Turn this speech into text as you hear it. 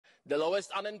The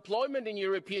lowest unemployment in the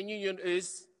European Union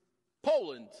is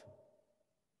Poland.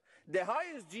 The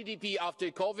highest GDP after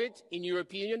COVID in the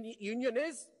European Union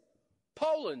is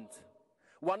Poland.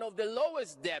 One of the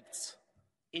lowest debts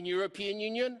in the European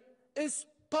Union is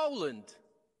Poland.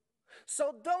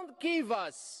 So don't give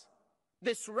us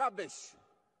this rubbish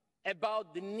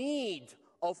about the need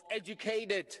of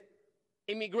educated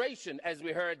immigration, as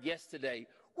we heard yesterday.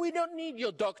 We don't need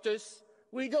your doctors.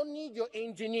 We don't need your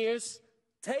engineers.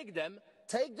 Take them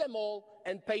all,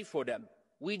 and pay for them.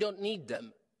 We don't need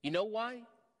them. You know why?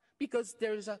 Because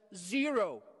there is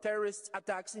zero terrorist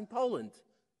attacks in Poland.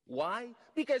 Why?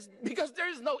 Because there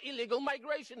is no illegal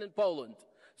migration in Poland.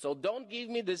 So don't give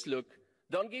me this look.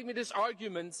 Don't give me these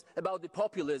arguments about the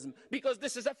populism, because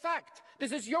this is a fact.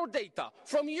 This is your data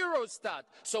from Eurostat.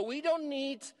 So we don't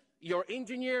need your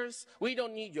engineers. We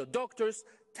don't need your doctors.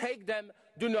 Take them.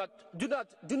 Do not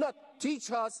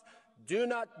teach us. Do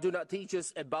not teach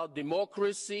us about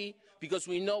democracy, because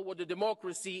we know what the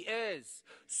democracy is.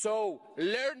 So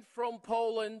learn from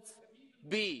Poland.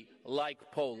 Be like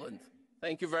Poland.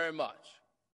 Thank you very much.